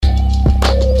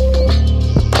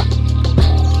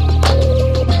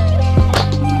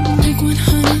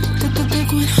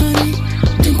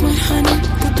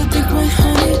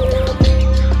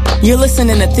You're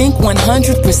listening to Think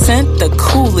 100%, the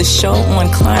coolest show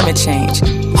on climate change.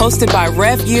 Hosted by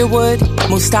Rev Yearwood,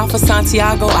 Mustafa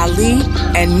Santiago Ali,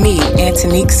 and me,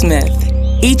 Antonique Smith.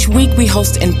 Each week we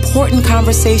host important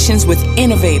conversations with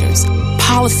innovators,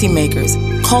 policymakers,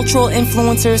 cultural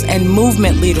influencers, and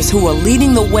movement leaders who are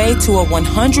leading the way to a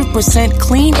 100%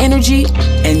 clean energy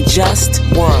and just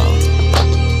world.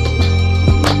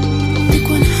 Think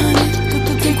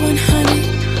 100, think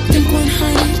 100, think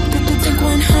 100, think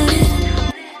 100.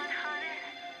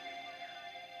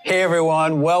 Hey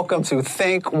everyone, welcome to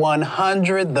Think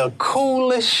 100, the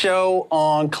coolest show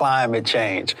on climate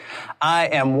change. I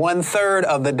am 1/3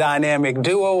 of the dynamic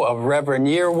duo of Reverend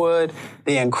Yearwood,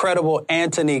 the incredible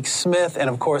Antonique Smith, and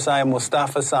of course I am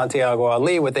Mustafa Santiago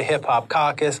Ali with the Hip Hop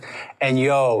Caucus. And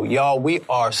y'all, we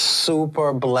are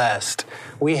super blessed.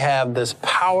 We have this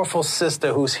powerful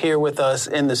sister who's here with us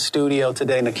in the studio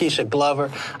today, Nakisha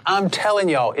Glover. I'm telling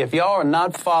y'all, if y'all are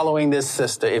not following this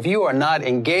sister, if you are not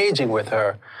engaging with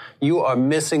her, you are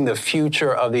missing the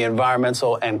future of the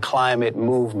environmental and climate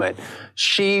movement.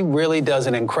 She really does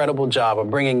an incredible job of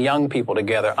bringing young people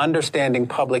together, understanding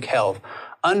public health,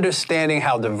 understanding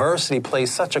how diversity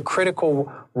plays such a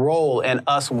critical role in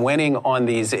us winning on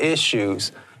these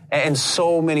issues, and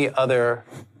so many other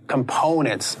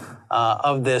components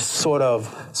of this sort of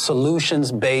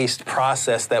solutions-based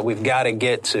process that we've got to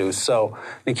get to. So,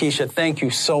 Nakisha, thank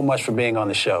you so much for being on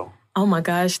the show. Oh my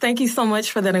gosh. Thank you so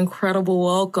much for that incredible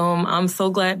welcome. I'm so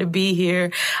glad to be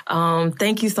here.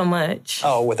 Thank you so much.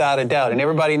 Oh, without a doubt. And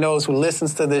everybody knows who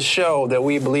listens to this show that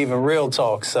we believe in real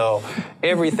talk. So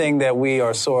everything that we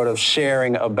are sort of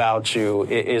sharing about you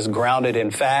is grounded in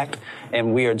fact.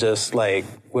 And we are just like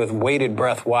with bated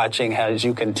breath watching as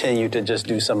you continue to just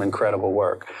do some incredible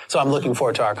work. So I'm looking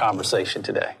forward to our conversation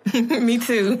today. Me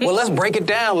too. Well, let's break it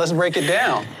down.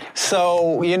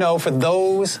 So, for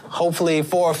those, hopefully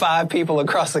 4 or 5 people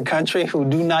across the country who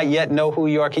do not yet know who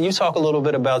you are, can you talk a little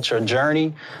bit about your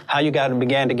journey, how you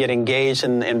began to get engaged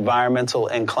in environmental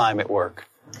and climate work?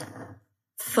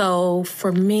 So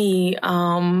for me,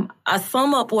 I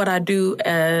sum up what I do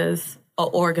as an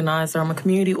organizer. I'm a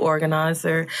community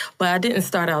organizer, but I didn't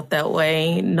start out that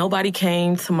way. Nobody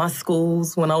came to my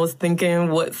schools when I was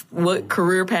thinking what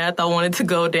career path I wanted to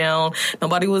go down.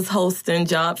 Nobody was hosting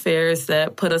job fairs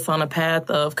that put us on a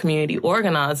path of community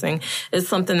organizing. It's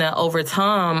something that over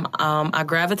time I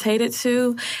gravitated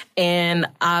to, and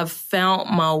I've found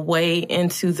my way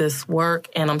into this work,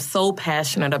 and I'm so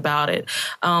passionate about it.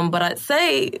 But I'd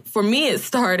say for me, it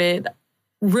started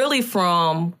really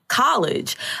from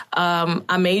college.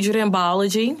 I majored in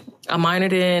biology. I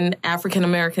minored in African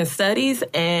American studies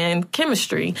and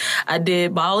chemistry. I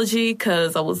did biology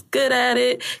because I was good at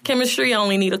it. Chemistry, I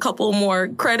only need a couple more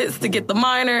credits to get the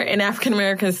minor, and African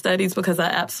American studies because I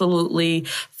absolutely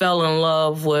fell in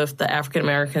love with the African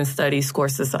American studies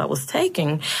courses that I was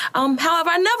taking. However,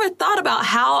 I never thought about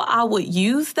how I would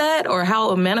use that or how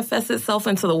it would manifest itself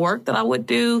into the work that I would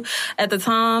do. At the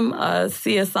time,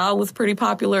 CSI was pretty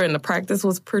popular and the practice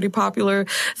was pretty popular.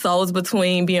 So I was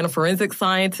between being a forensic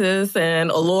scientist and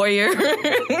a lawyer.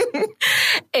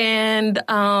 And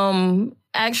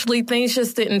actually, things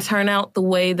just didn't turn out the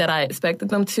way that I expected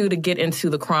them to get into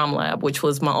the crime lab, which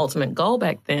was my ultimate goal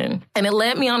back then. And it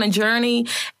led me on a journey,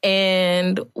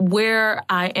 and where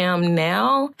I am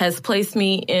now has placed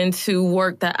me into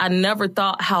work that I never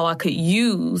thought how I could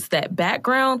use that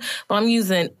background, but I'm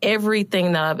using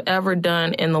everything that I've ever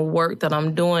done in the work that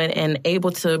I'm doing and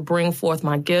able to bring forth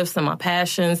my gifts and my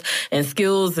passions and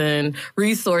skills and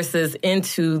resources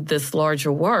into this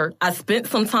larger work. I spent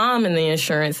some time in the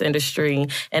insurance industry,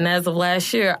 and as of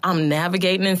last year, I'm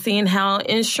navigating and seeing how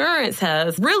insurance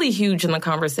has really huge in the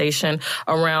conversation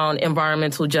around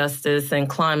environmental justice and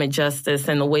climate justice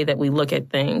and the way that we look at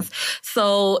things.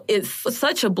 So it's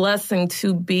such a blessing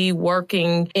to be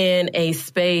working in a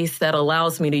space that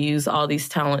allows me to use all these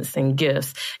talents and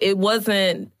gifts. It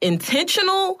wasn't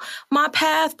intentional, my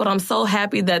path, but I'm so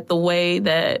happy that the way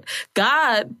that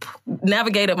God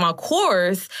navigated my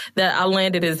course, that I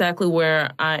landed exactly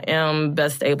where I am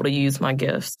best able to use my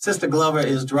gifts. Sister Glover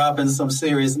is dropping some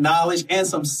serious knowledge and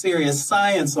some serious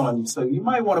science on you. So you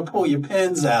might want to pull your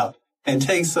pens out and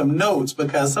take some notes,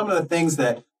 because some of the things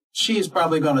that she is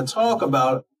probably going to talk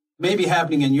about may be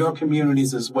happening in your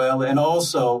communities as well, and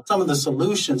also some of the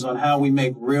solutions on how we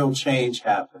make real change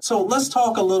happen. So let's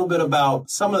talk a little bit about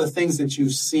some of the things that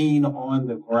you've seen on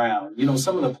the ground,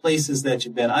 some of the places that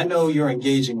you've been. I know you're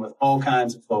engaging with all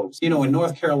kinds of folks, in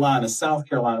North Carolina, South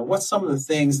Carolina. What's some of the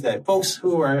things that folks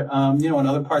who are, in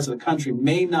other parts of the country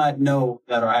may not know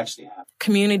that are actually happening?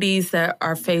 Communities that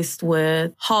are faced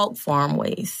with hog farm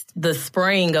waste, the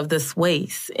spraying of this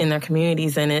waste in their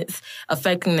communities, and it's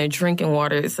affecting their drinking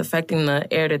water, it's affecting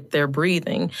the air that they're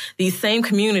breathing. These same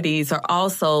communities are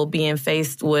also being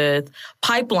faced with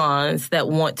pipelines that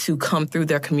want to come through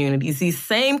their communities. These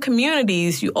same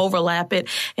communities, you overlap it,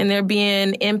 and they're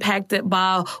being impacted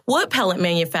by wood pellet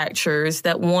manufacturers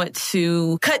that want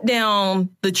to cut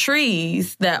down the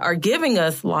trees that are giving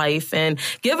us life and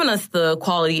giving us the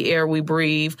quality air we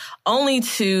breathe, only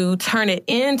to turn it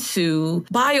into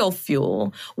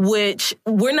biofuel, which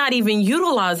we're not even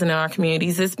utilizing in our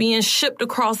communities. It's being shipped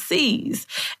across seas.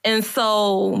 And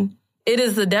so it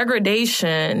is the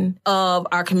degradation of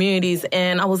our communities.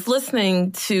 And I was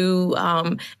listening to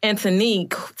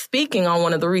Antonique speaking on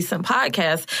one of the recent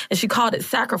podcasts, and she called it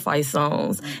sacrifice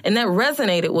zones. And that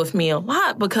resonated with me a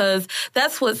lot because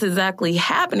that's what's exactly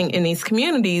happening in these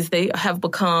communities. They have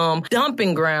become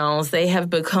dumping grounds. They have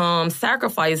become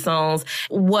sacrifice zones.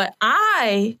 What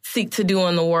I seek to do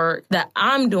in the work that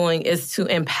I'm doing is to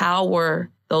empower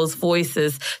those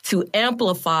voices, to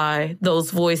amplify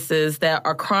those voices that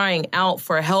are crying out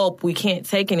for help. We can't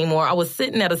take anymore. I was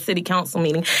sitting at a city council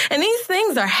meeting, and these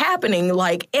things are happening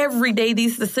like every day.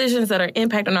 These decisions that are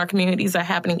impacting our communities are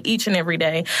happening each and every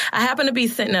day. I happen to be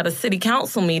sitting at a city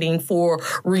council meeting for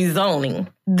rezoning.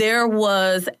 There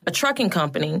was a trucking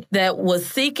company that was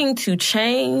seeking to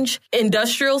change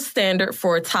industrial standard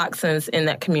for toxins in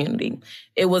that community.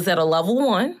 It was at a level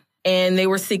 1. And they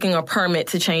were seeking a permit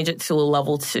to change it to a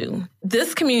level 2.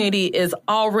 This community is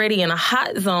already in a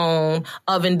hot zone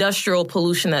of industrial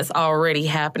pollution that's already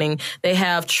happening. They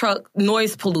have truck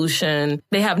noise pollution.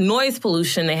 They have noise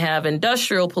pollution. They have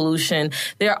industrial pollution.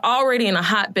 They're already in a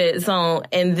hotbed zone.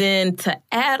 And then to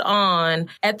add on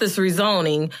at this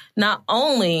rezoning, not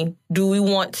only do we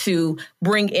want to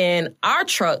bring in our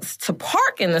trucks to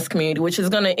park in this community, which is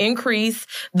going to increase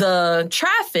the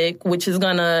traffic, which is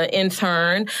going to in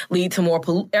turn lead to more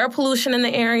air pollution in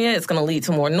the area. It's going to lead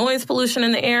to more noise pollution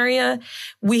in the area.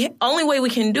 Only way we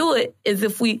can do it is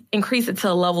if we increase it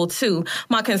to a level 2.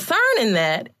 My concern in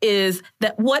that is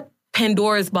that what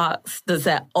Pandora's box does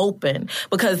that open?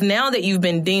 Because now that you've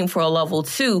been deemed for a level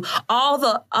 2, all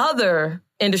the other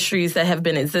industries that have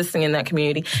been existing in that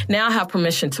community now have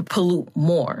permission to pollute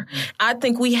more. I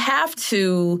think we have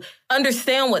to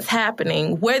understand what's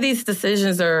happening, where these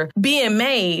decisions are being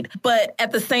made, but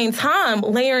at the same time,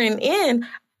 layering in,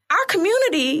 our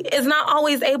community is not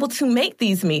always able to make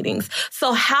these meetings.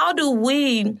 So how do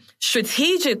we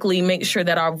strategically make sure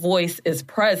that our voice is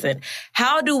present?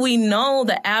 How do we know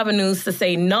the avenues to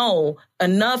say, no,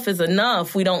 enough is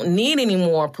enough. We don't need any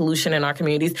more pollution in our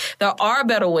communities. There are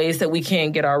better ways that we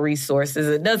can get our resources.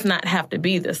 It does not have to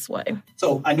be this way.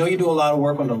 So I know you do a lot of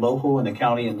work on the local and the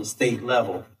county and the state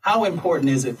level. How important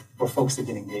is it for folks to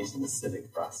get engaged in the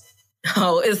civic process?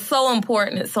 Oh, it's so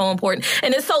important. It's so important.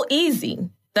 And it's so easy.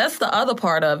 That's the other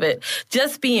part of it.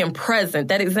 Just being present.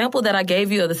 That example that I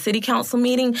gave you of the city council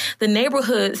meeting, the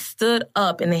neighborhood stood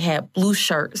up and they had blue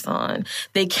shirts on.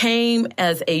 They came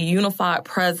as a unified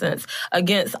presence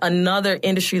against another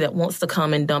industry that wants to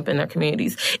come and dump in their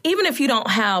communities. Even if you don't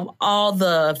have all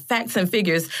the facts and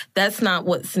figures, that's not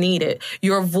what's needed.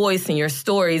 Your voice and your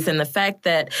stories and the fact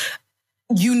that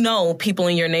people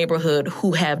in your neighborhood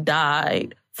who have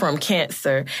died from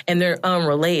cancer, and they're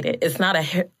unrelated. It's not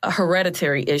a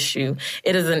hereditary issue.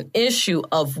 It is an issue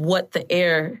of what the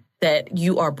air that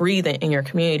you are breathing in your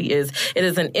community is. It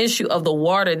is an issue of the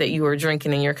water that you are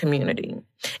drinking in your community.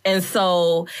 And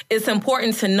so it's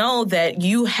important to know that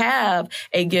you have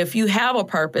a gift, you have a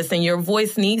purpose, and your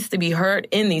voice needs to be heard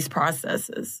in these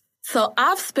processes. So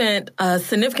I've spent a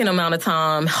significant amount of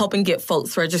time helping get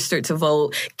folks registered to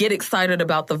vote, get excited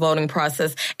about the voting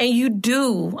process. And you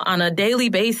do, on a daily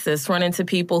basis, run into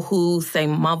people who say,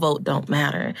 my vote don't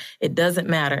matter. It doesn't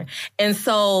matter. And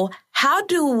so how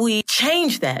do we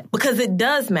change that? Because it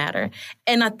does matter.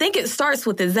 And I think it starts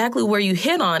with exactly where you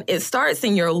hit on. It starts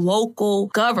in your local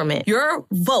government. Your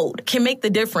vote can make the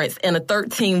difference in a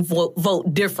 13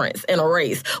 vote difference in a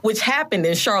race, which happened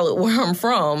in Charlotte, where I'm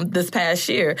from, this past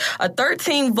year. A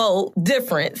 13 vote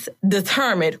difference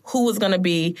determined who was going to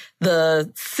be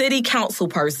the city council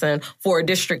person for a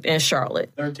district in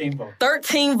Charlotte. 13 votes.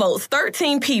 13 votes,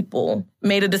 13 people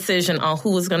made a decision on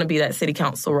who was going to be that city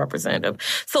council representative.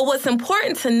 So what's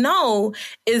important to know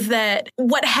is that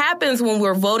what happens when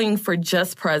we're voting for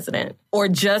just president or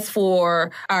just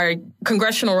for our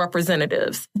congressional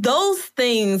representatives, those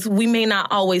things we may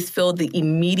not always feel the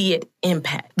immediate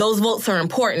impact. Those votes are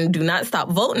important. Do not stop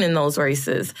voting in those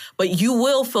races, but you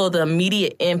will feel the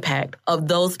immediate impact of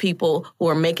those people who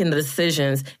are making the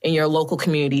decisions in your local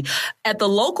community. At the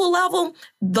local level,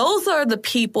 those are the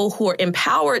people who are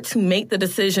empowered to make the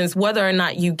decisions whether or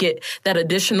not you get that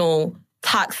additional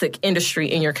toxic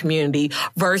industry in your community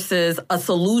versus a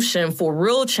solution for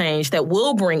real change that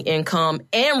will bring income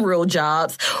and real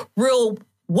jobs, real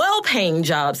well-paying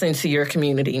jobs into your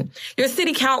community. Your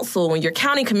city council and your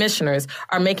county commissioners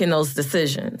are making those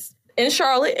decisions. In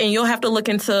Charlotte, and you'll have to look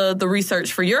into the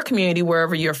research for your community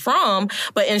wherever you're from,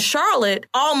 but in Charlotte,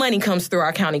 all money comes through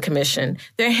our county commission.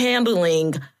 They're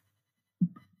handling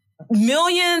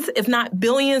millions, if not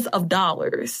billions of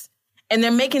dollars, and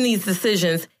they're making these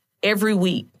decisions every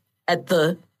week at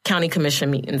the county commission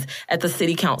meetings, at the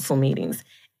city council meetings.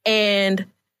 And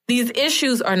these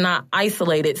issues are not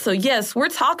isolated. So yes, we're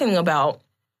talking about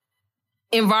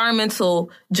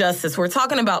environmental justice. We're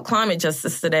talking about climate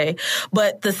justice today,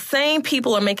 but the same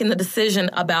people are making the decision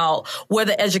about where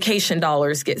the education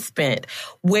dollars get spent,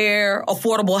 where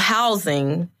affordable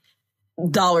housing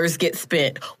dollars get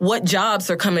spent, what jobs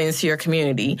are coming into your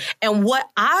community. And what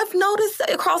I've noticed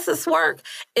across this work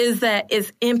is that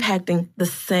it's impacting the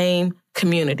same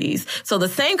communities. So the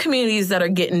same communities that are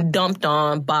getting dumped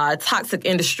on by toxic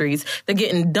industries, they're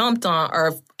getting dumped on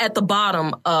are at the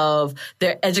bottom of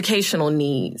their educational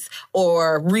needs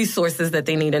or resources that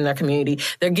they need in their community.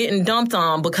 They're getting dumped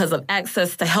on because of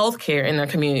access to healthcare in their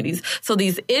communities. So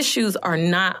these issues are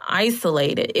not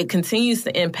isolated. It continues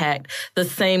to impact the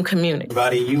same community.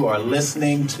 Everybody, you are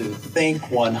listening to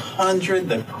Think 100,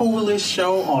 the coolest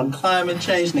show on climate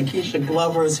change. Nikisha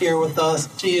Glover is here with us.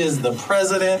 She is the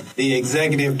president, the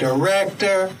executive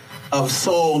director of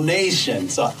Soul Nation.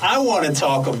 So I want to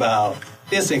talk about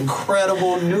this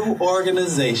incredible new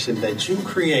organization that you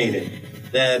created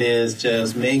that is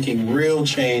just making real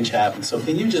change happen. So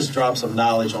can you just drop some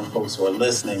knowledge on folks who are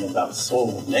listening about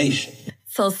Soul Nation?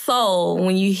 So soul,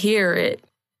 when you hear it,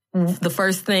 the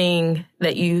first thing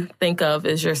that you think of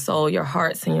is your soul, your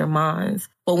hearts, and your minds.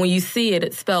 But when you see it,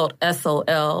 it's spelled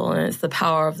S-O-L, and it's the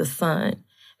power of the sun.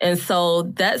 And so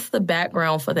that's the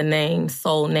background for the name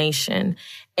Soul Nation.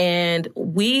 And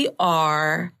we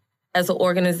are, as an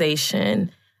organization,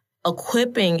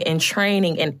 equipping and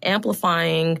training and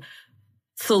amplifying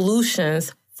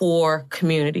solutions for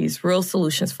communities, real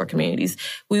solutions for communities.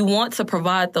 We want to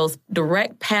provide those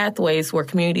direct pathways where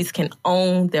communities can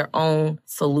own their own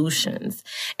solutions.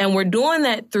 And we're doing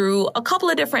that through a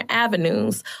couple of different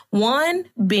avenues. One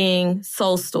being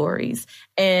soul stories.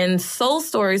 And soul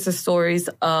stories are stories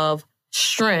of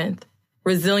strength,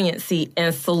 resiliency,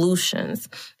 and solutions.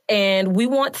 And we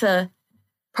want to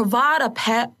provide a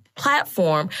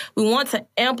platform. We want to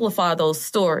amplify those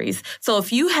stories. So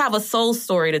if you have a soul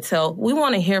story to tell, we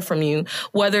want to hear from you,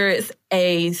 whether it's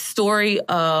a story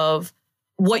of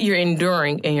what you're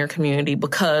enduring in your community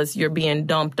because you're being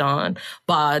dumped on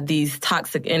by these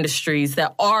toxic industries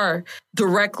that are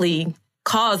directly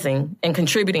causing and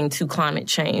contributing to climate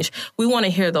change. We want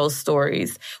to hear those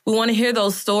stories. We want to hear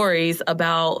those stories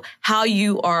about how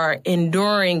you are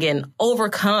enduring and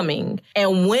overcoming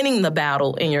and winning the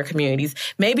battle in your communities.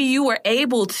 Maybe you were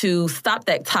able to stop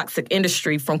that toxic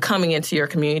industry from coming into your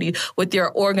community with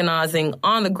your organizing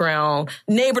on the ground,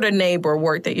 neighbor to neighbor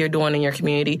work that you're doing in your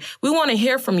community. We want to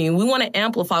hear from you. We want to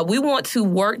amplify. We want to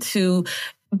work to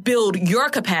build your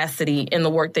capacity in the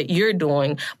work that you're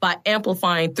doing by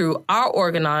amplifying through our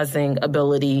organizing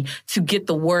ability to get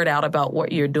the word out about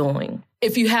what you're doing.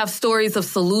 If you have stories of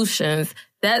solutions,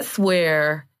 that's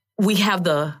where we have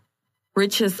the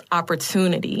richest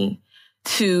opportunity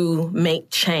to make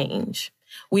change.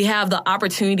 We have the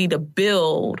opportunity to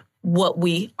build what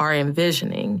we are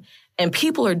envisioning. And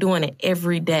people are doing it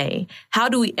every day. How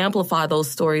do we amplify those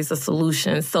stories of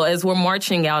solutions? So as we're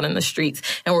marching out in the streets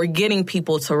and we're getting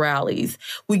people to rallies,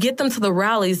 we get them to the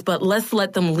rallies, but let's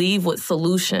let them leave with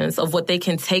solutions of what they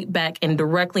can take back and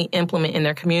directly implement in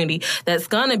their community that's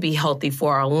going to be healthy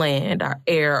for our land, our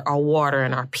air, our water,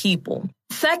 and our people.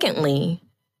 Secondly,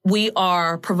 we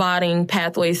are providing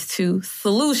pathways to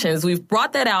solutions. We've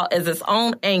brought that out as its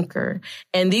own anchor.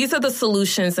 And these are the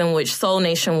solutions in which Soul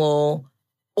Nation will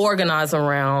organize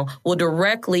around, will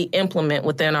directly implement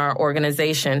within our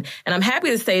organization. And I'm happy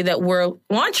to say that we're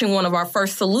launching one of our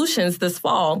first solutions this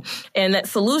fall. And that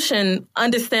solution,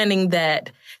 understanding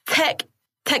that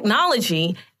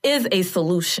technology is a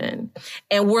solution.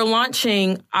 And we're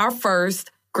launching our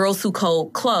first Girls Who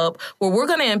Code Club, where we're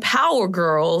going to empower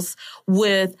girls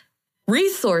with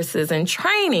resources and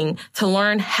training to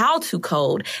learn how to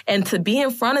code and to be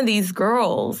in front of these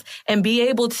girls and be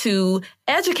able to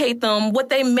educate them what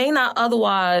they may not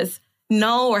otherwise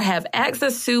know or have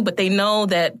access to, but they know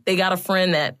that they got a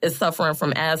friend that is suffering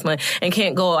from asthma and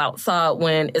can't go outside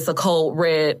when it's a cold,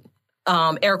 red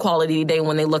air quality day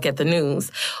when they look at the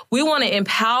news. We want to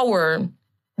empower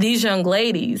these young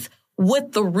ladies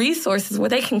with the resources where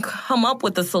they can come up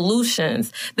with the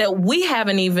solutions that we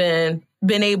haven't even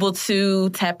been able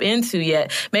to tap into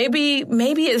yet. Maybe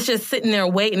it's just sitting there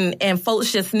waiting and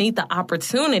folks just need the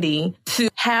opportunity to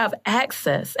have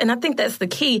access. And I think that's the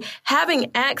key, having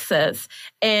access.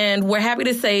 And we're happy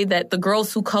to say that the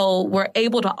Girls Who Code were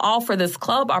able to offer this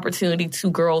club opportunity to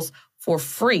girls for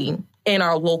free in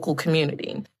our local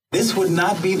community. This would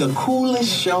not be the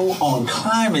coolest show on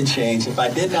climate change if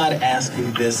I did not ask you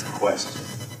this question.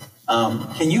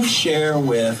 Can you share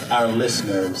with our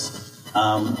listeners,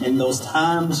 in those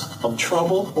times of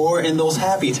trouble or in those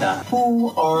happy times, who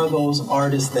are those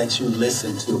artists that you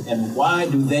listen to and why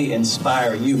do they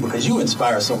inspire you? Because you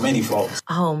inspire so many folks.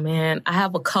 Oh, man, I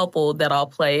have a couple that I'll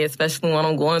play, especially when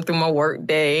I'm going through my work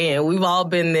day, and we've all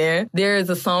been there. There is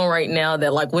a song right now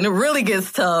that, like, when it really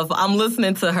gets tough, I'm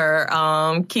listening to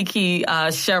her, Kiki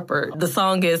Shepard. The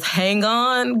song is Hang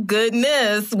On,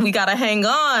 Goodness, we gotta hang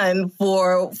on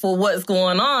for what's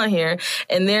going on here.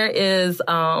 And there is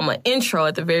an intro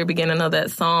at the very beginning of that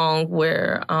song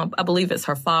where I believe it's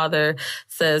her father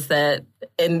says that,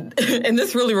 and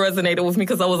this really resonated with me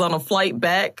because I was on a flight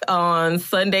back on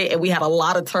Sunday and we had a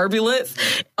lot of turbulence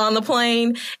on the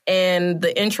plane, and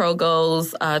the intro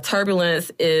goes, turbulence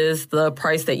is the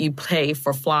price that you pay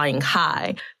for flying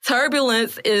high.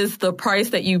 Turbulence is the price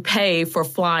that you pay for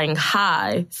flying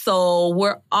high. So we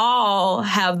all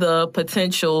have the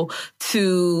potential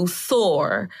to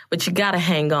soar, but you gotta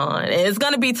hang on. And it's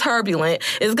gonna be turbulent.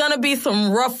 It's gonna be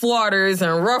some rough waters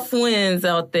and rough winds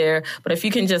out there. But if you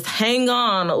can just hang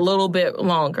on a little bit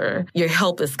longer, your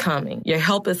help is coming. Your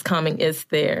help is coming. It's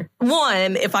there.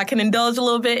 One, if I can indulge a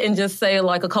little bit and just say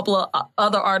like a couple of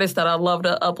other artists that I love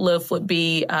to uplift would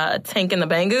be Tank and the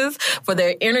Bangers for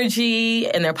their energy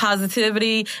and their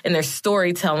positivity and their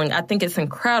storytelling. I think it's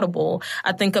incredible.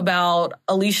 I think about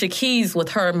Alicia Keys with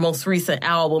her most recent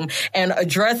album and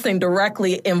addressing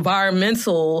directly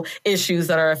environmental issues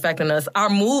that are affecting us. Our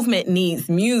movement needs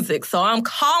music. So I'm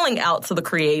calling out to the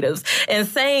creatives and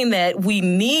saying that we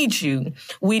need you.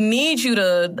 We need you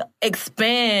to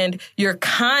expand your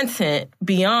content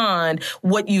beyond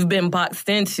what you've been boxed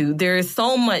into. There is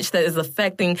so much that is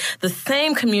affecting the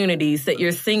same communities that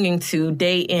you're singing to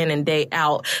day in and day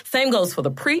out. Same goes for the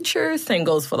preachers, same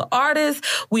goes for the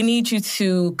artists. We need you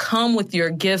to come with your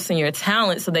gifts and your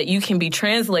talent so that you can be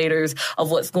translators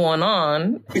of what's going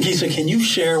on. Keisha, can you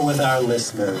share with our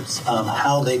listeners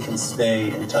how they can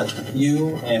stay in touch with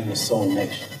you and with Soul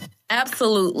Nation?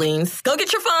 Absolutely. Go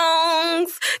get your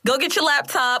phones. Go get your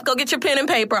laptop. Go get your pen and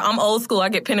paper. I'm old school. I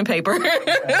get pen and paper.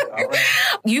 Right.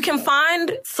 You can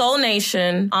find Soul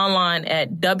Nation online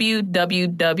at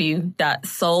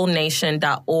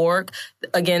www.soulnation.org.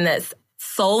 Again, that's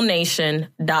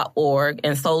soulnation.org,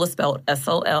 and soul is spelled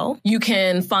S-O-L. You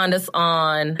can find us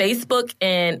on Facebook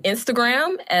and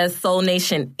Instagram as Soul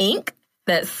Nation Inc.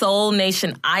 That's Soul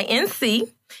Nation INC.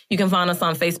 You can find us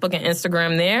on Facebook and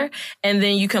Instagram there. And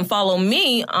then you can follow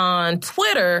me on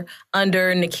Twitter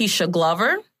under Nikisha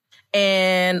Glover.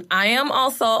 And I am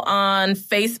also on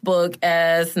Facebook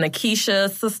as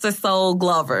Nikisha Sister Soul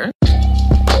Glover.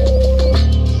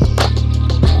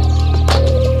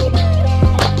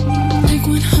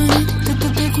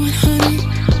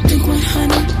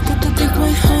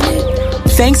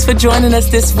 Thanks for joining us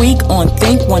this week on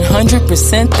Think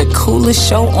 100%, the coolest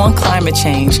show on climate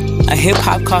change, a Hip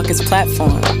Hop Caucus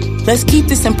platform. Let's keep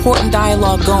this important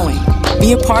dialogue going.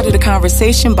 Be a part of the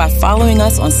conversation by following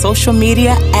us on social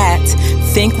media at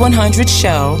Think 100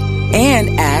 Show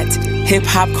and at Hip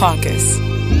Hop Caucus.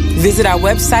 Visit our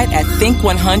website at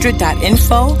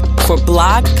think100.info for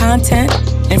blog content,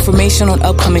 information on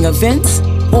upcoming events,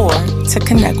 or to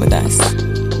connect with us.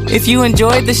 If you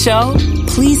enjoyed the show,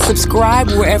 please subscribe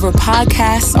wherever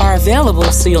podcasts are available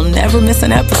so you'll never miss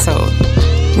an episode.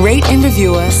 Rate and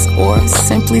review us or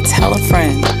simply tell a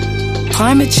friend.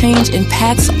 Climate change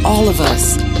impacts all of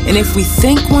us, and if we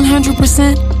think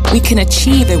 100%, we can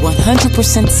achieve a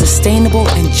 100% sustainable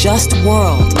and just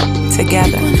world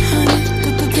together. Think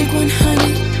 100, think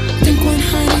 100, think 100.